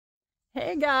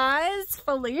Hey guys,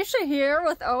 Felicia here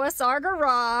with OSR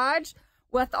Garage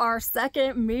with our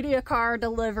second media car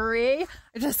delivery.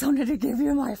 I just wanted to give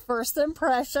you my first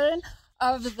impression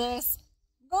of this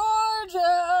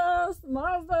gorgeous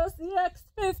Mazda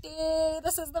CX-50.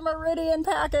 This is the Meridian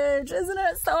package. Isn't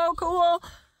it so cool?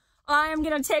 I'm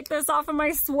gonna take this off of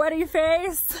my sweaty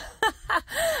face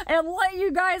and let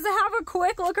you guys have a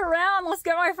quick look around. Let's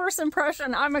get my first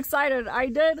impression. I'm excited. I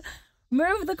did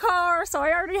move the car, so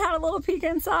I already had a little peek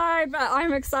inside, but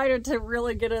I'm excited to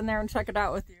really get in there and check it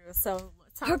out with you. So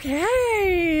let's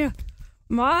okay,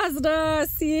 Mazda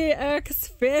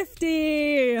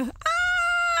CX-50.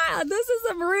 This is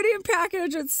a Meridian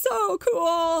package. It's so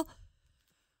cool.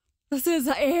 This is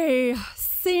a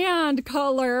sand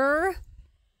color,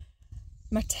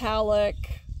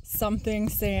 metallic something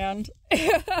sand.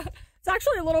 It's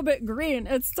actually a little bit green.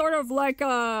 It's sort of like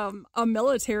a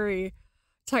military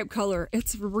type color.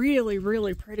 It's really,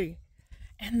 really pretty.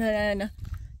 And then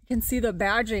you can see the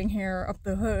badging here up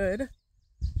the hood.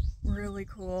 Really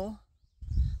cool.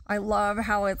 I love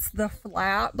how it's the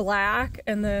flat black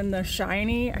and then the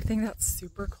shiny. I think that's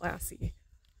super classy.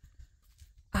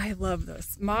 I love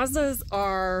this. Mazdas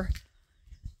are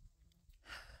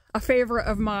a favorite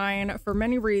of mine for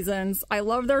many reasons. I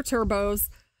love their turbos.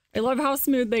 I love how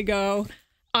smooth they go.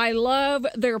 I love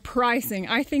their pricing.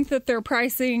 I think that their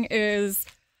pricing is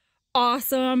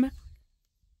awesome,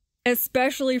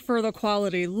 especially for the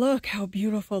quality. Look how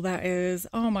beautiful that is.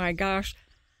 Oh my gosh.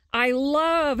 I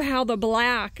love how the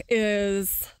black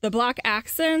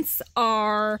accents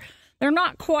are, they're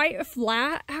not quite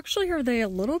flat. Actually, are they a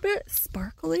little bit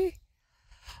sparkly?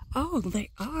 Oh,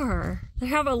 they are. They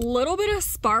have a little bit of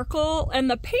sparkle,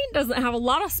 and the paint doesn't have a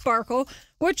lot of sparkle,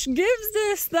 which gives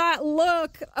this that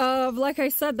look of, like I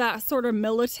said, that sort of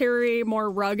military, more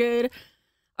rugged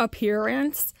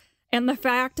appearance. And the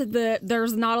fact that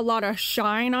there's not a lot of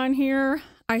shine on here,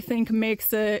 I think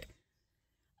makes it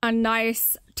a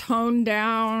nice, toned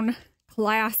down,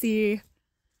 classy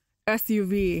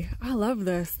SUV. I love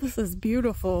this. This is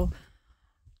beautiful.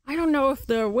 I don't know if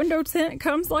the window tint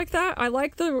comes like that. I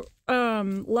like the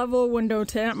level window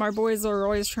tint. My boys are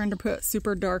always trying to put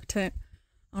super dark tint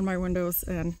on my windows,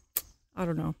 and I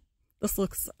don't know. This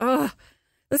looks,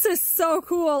 this is so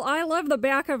cool. I love the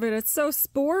back of it. It's so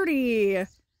sporty.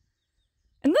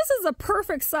 And this is a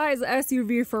perfect size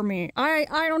SUV for me. I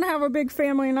don't have a big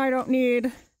family and I don't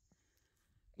need,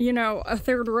 you know, a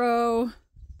third row.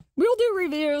 We'll do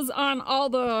reviews on all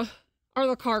the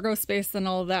cargo space and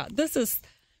all of that. This is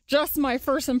just my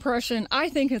first impression. I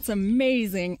think it's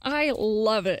amazing. I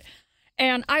love it.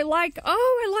 And I like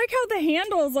how the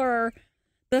handles are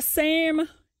the same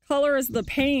color as the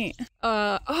paint.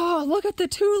 Oh, look at the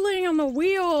tooling on the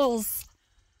wheels.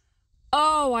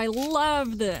 Oh, I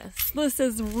love this. This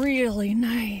is really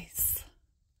nice.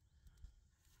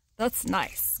 That's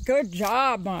nice. Good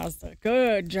job, Mazda.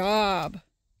 Good job.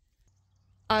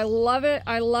 I love it.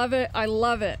 I love it. I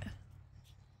love it.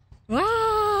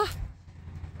 Ah!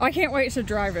 I can't wait to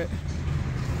drive it.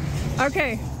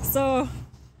 Okay, so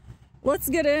let's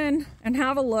get in and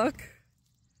have a look.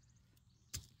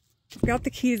 I've got the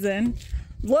keys in.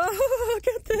 Look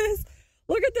at this.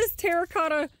 Look at this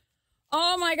terracotta.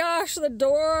 Oh my gosh, the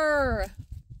door.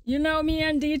 You know me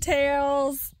and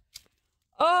details.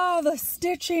 Oh, the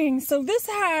stitching. So this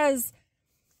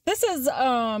is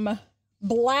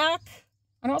black.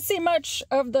 I don't see much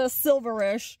of the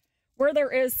silverish. Where there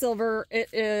is silver, it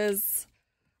is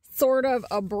sort of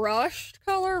a brushed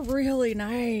color. Really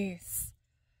nice.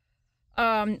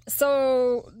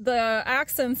 So the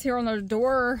accents here on the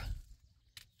door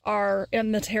are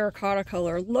in the terracotta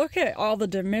color. Look at all the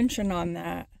dimension on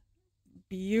that.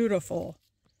 Beautiful.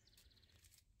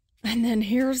 And then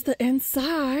here's the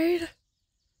inside.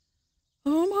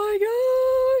 Oh my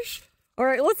gosh. All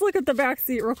right, let's look at the back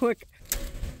seat real quick.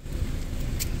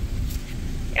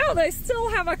 Yeah, they still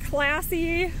have a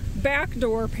classy back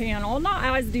door panel. Not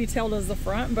as detailed as the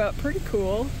front, but pretty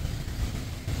cool.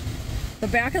 The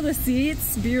back of the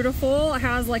seat's beautiful. It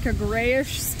has like a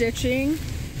grayish stitching.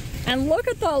 And look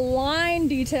at the line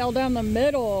detail down the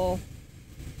middle.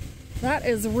 That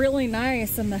is really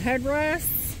nice. And the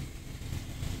headrests,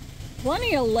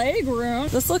 plenty of leg room.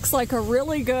 This looks like a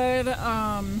really good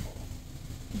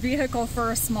vehicle for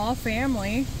a small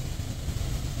family.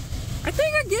 I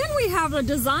think again we have the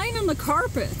design in the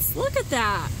carpets. Look at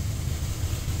that.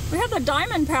 We had the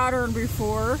diamond pattern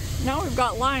before. Now we've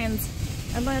got lines.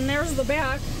 And then there's the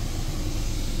back.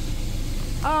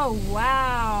 Oh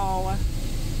wow.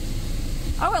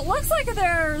 Oh, it looks like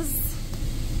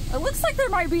there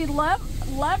might be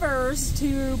levers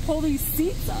to pull these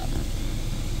seats up.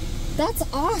 That's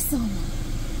awesome.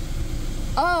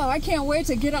 Oh, I can't wait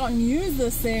to get out and use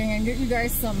this thing and get you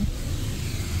guys some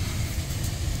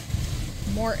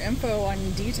more info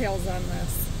on details on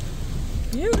this.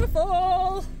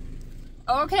 Beautiful!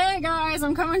 Okay guys,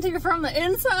 I'm coming to you from the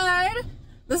inside.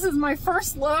 This is my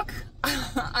first look.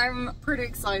 I'm pretty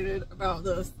excited about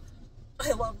this.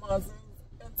 I love Mazdas.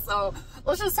 And so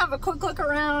let's just have a quick look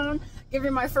around, give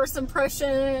you my first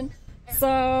impression.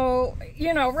 So,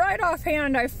 you know, right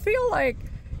offhand, I feel like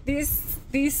these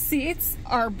seats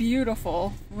are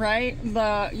beautiful, right?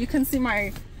 You can see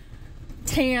my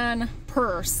tan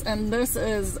purse, and this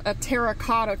is a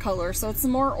terracotta color, so it's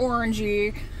more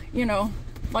orangey, you know,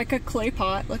 like a clay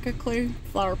pot, like a clay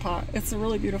flower pot. It's a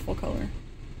really beautiful color.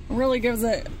 It really gives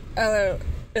it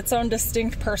its own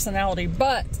distinct personality,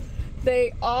 but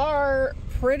they are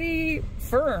pretty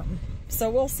firm, so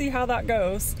we'll see how that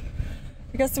goes.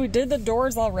 I guess we did the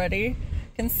doors already.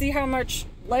 You can see how much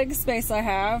leg space I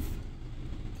have.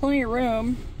 Plenty of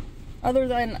room. Other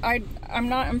than I'm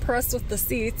not impressed with the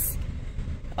seats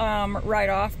right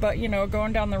off, but you know,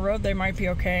 going down the road they might be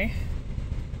okay.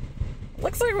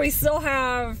 Looks like we still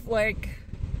have like,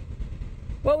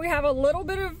 well, we have a little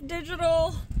bit of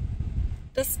digital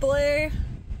display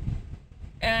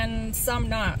and some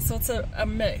not, so it's a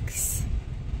mix.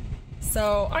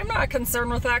 So I'm not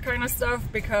concerned with that kind of stuff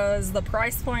because the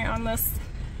price point on this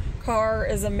car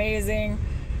is amazing.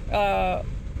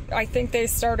 I think they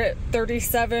start at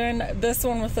 $37. This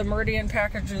one with the Meridian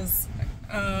package is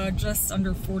just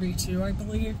under $42, I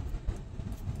believe.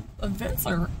 The vents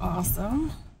are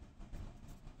awesome.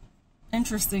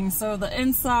 Interesting. So the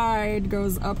inside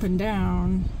goes up and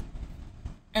down,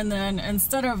 and then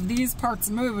instead of these parts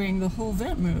moving, the whole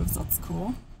vent moves. That's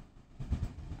cool.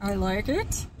 I like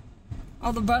it.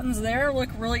 All the buttons there look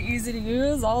really easy to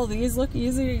use. All of these look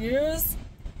easy to use.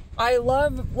 I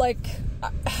love like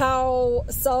how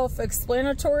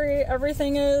self-explanatory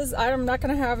everything is. I'm not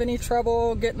gonna have any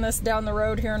trouble getting this down the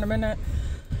road here in a minute.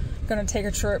 I'm gonna take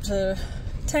a trip to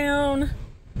town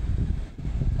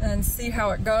and see how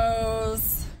it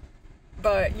goes.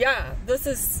 But yeah, this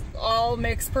is all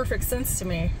makes perfect sense to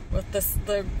me with this,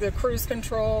 the cruise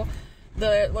control.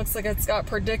 It looks like it's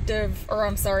got adaptive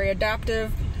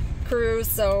cruise,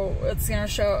 so it's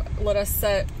gonna let us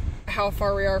set how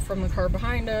far we are from the car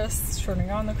behind us,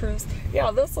 turning on the cruise.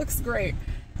 Yeah, this looks great.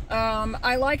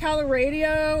 I like how the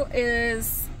radio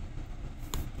is,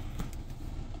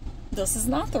 this is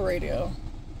not the radio.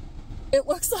 It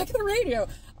looks like the radio.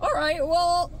 All right,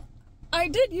 well, I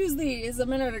did use these a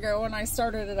minute ago when I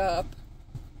started it up.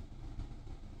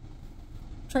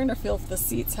 I'm trying to feel if the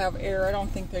seats have air. I don't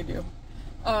think they do.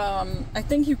 I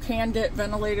think you can get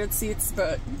ventilated seats,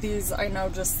 but these I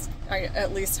know I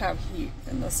at least have heat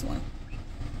in this one.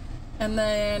 And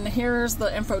then here's the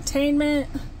infotainment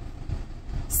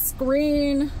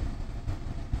screen.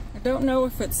 I don't know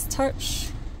if it's touch.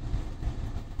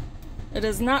 It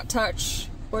is not touch,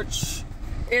 which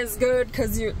is good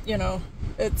because you know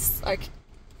it's I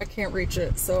can't reach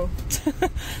it, so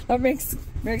that makes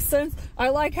sense. I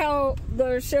like how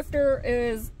the shifter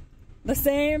is the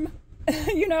same.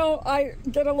 You know, I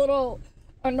get a little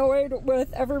annoyed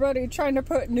with everybody trying to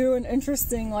put new and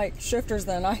interesting like shifters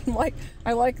in. I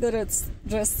like that it's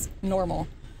just normal.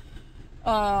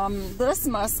 This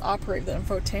must operate the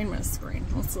infotainment screen.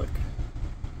 Let's look.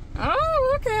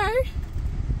 Oh, okay.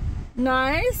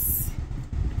 Nice.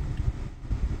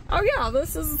 Oh yeah,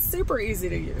 this is super easy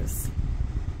to use.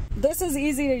 This is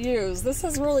easy to use. This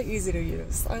is really easy to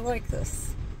use. I like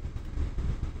this.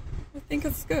 I think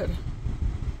it's good.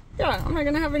 Yeah, I'm not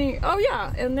gonna have any, oh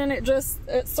yeah, and then it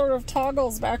sort of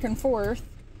toggles back and forth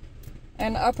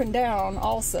and up and down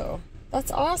also.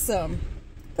 That's awesome.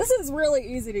 This is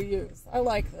really easy to use. I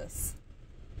like this.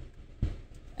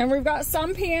 And we've got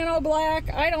some piano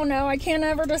black. I don't know, I can't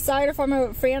ever decide if I'm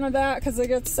a fan of that because it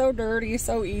gets so dirty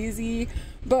so easy.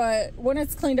 But when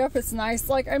it's cleaned up, it's nice.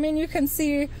 Like, I mean, you can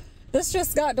see this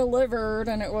just got delivered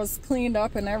and it was cleaned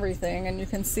up and everything, and you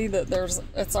can see that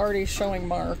it's already showing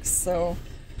marks. So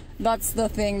that's the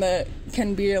thing that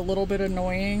can be a little bit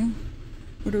annoying.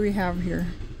 What do we have here?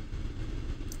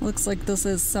 Looks like this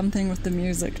is something with the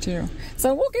music too.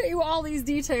 So we'll get you all these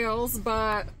details,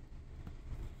 but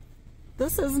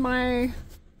this is my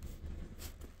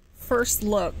first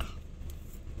look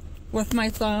with my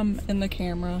thumb in the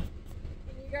camera.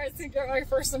 You guys can get my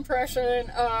first impression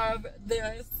of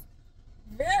this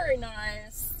very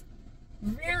nice,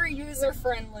 very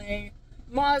user-friendly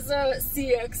Mazda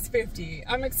CX-50.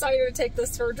 I'm excited to take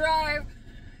this for a drive.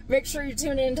 Make sure you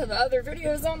tune in to the other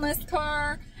videos on this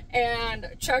car and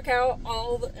check out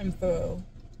all the info.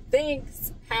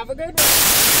 Thanks. Have a good one.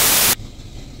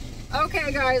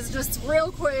 Okay guys, just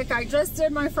real quick, I just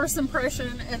did my first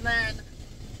impression and then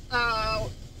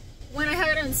went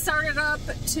ahead and started up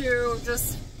to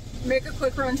just make a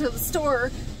quick run to the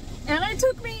store, and it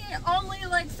took me only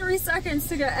like 3 seconds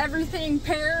to get everything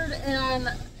paired and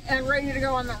ready to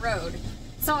go on the road.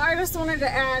 So I just wanted to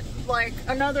add like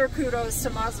another kudos to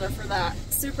Mazda for that.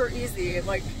 Super easy.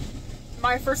 Like,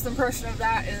 my first impression of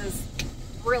that is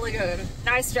really good.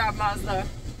 Nice job, Mazda.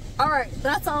 Alright,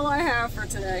 that's all I have for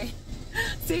today.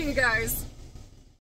 See you guys.